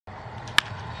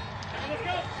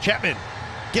Chapman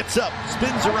gets up,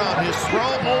 spins around his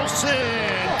throw.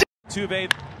 Olsen.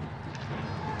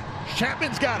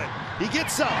 Chapman's got it. He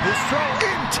gets up, his throw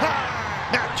in time.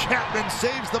 Matt Chapman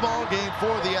saves the ball game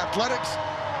for the Athletics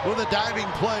with a diving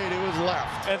play to his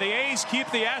left. And the A's keep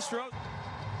the Astros.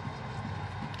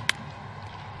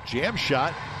 Jam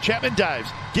shot. Chapman dives,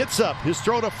 gets up, his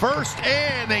throw to first,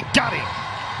 and they got him.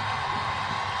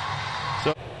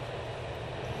 So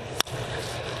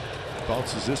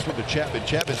bounces this one to Chapman.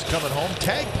 Chapman's coming home.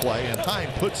 Tag play, and Hine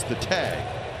puts the tag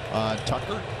on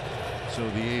Tucker. So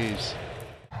the A's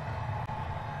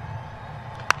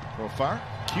go far.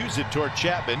 Cues it toward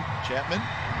Chapman. Chapman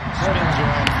spins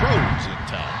around, throws in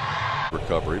time.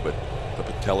 Recovery, but the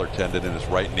patellar tendon in his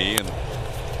right knee and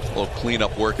a little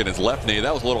cleanup work in his left knee.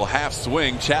 That was a little half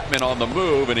swing. Chapman on the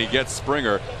move, and he gets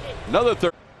Springer. Another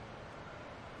third.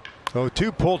 So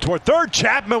 2 pull toward third.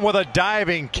 Chapman with a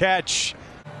diving catch.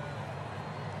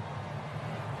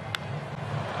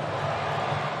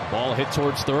 Ball hit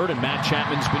towards third, and Matt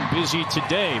Chapman's been busy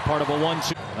today. Part of a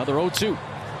 1-2. Another 0-2.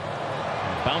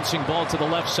 Bouncing ball to the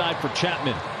left side for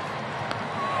Chapman.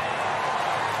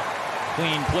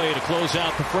 Clean play to close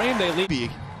out the frame. They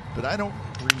lead. But I don't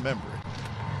remember it.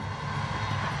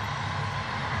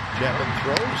 Chapman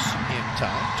throws in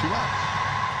time. 2 out.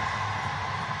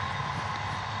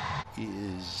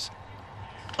 Is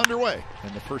underway.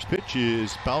 And the first pitch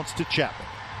is bounced to Chapman.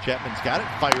 Chapman's got it.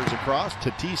 Fires across.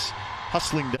 Tatis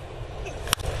hustling down.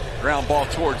 Ground ball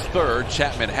towards third.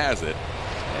 Chapman has it.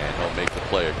 And he'll make the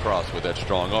play across with that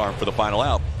strong arm for the final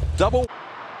out. Double.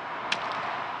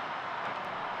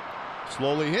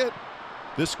 Slowly hit.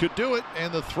 This could do it.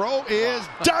 And the throw is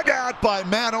dug out by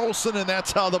Matt Olsen. And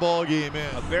that's how the ball game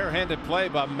ends. A barehanded play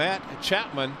by Matt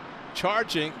Chapman.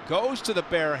 Charging, goes to the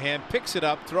bare hand, picks it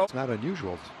up, throws. It's not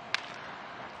unusual.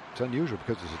 It's unusual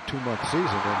because it's a 2-month season,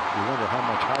 and you wonder how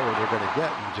much higher they're going to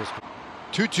get. And just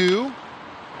 2-2,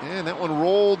 and that one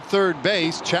rolled third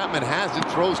base. Chapman has it,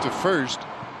 throws to first,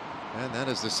 and that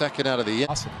is the second out of the inning.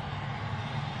 awesome.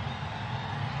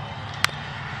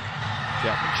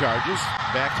 Chapman charges,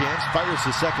 backhands, fires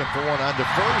the second for one onto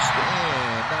first,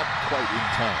 and not quite in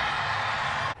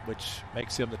time. Which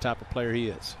makes him the type of player he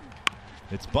is.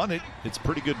 It's bunted. It's a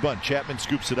pretty good bunt. Chapman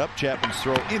scoops it up. Chapman's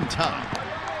throw in time.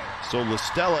 So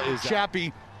LaStella is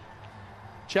Chappie.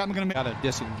 Chapman going to Got to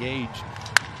disengage.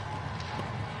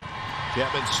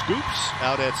 Chapman scoops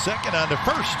out at second onto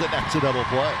first, and that's a double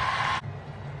play.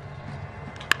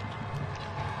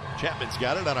 Chapman's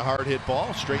got it on a hard hit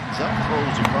ball, straightens up,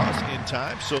 throws across in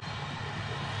time. So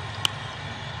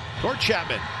toward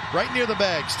Chapman, right near the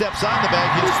bag, steps on the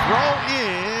bag. His throw is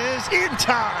in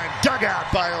time. Dug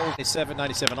out by Olsen.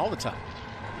 97 all the time.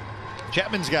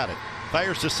 Chapman's got it.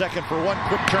 Fires to second for one.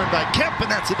 Quick turn by Kemp,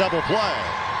 and that's a double play.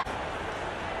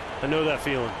 I know that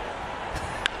feeling.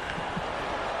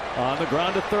 on the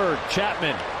ground to third.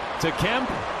 Chapman to Kemp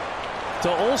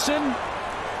to Olsen.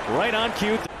 Right on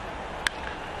cue.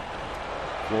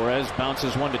 Flores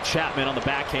bounces one to Chapman on the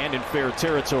backhand in fair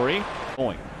territory.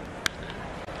 Going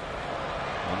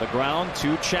on the ground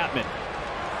to Chapman.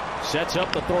 Sets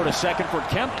up the throw to second for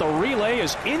Kemp. The relay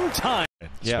is in time.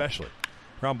 Especially.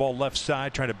 Ground ball left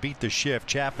side trying to beat the shift.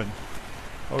 Chapman.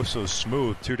 Oh, so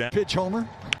smooth. 2 down. Pitch homer.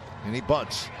 And he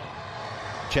bunts.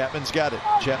 Chapman's got it.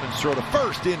 Chapman's throw to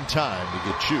first in time to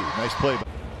get Chu. Nice play.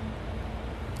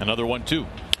 Another 1-2.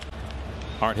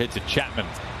 Hard hit to Chapman.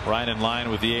 Right in line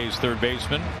with the A's third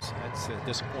baseman. That's the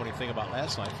disappointing thing about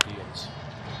last night's deals.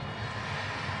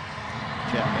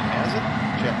 Chapman has it.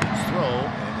 Chapman's throw,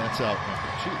 and that's out number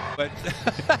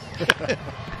 2. But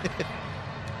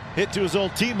hit to his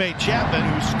old teammate Chapman,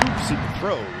 who scoops and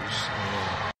throws.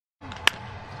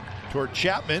 Toward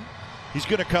Chapman. He's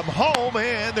going to come home,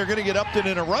 and they're going to get Upton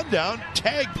in a rundown.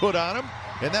 Tag put on him,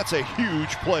 and that's a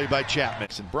huge play by Chapman.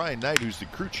 And Brian Knight, who's the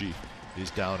crew chief, is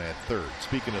down at third.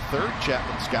 Speaking of third,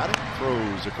 Chapman's got it,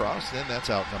 throws across, and that's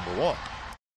out number 1.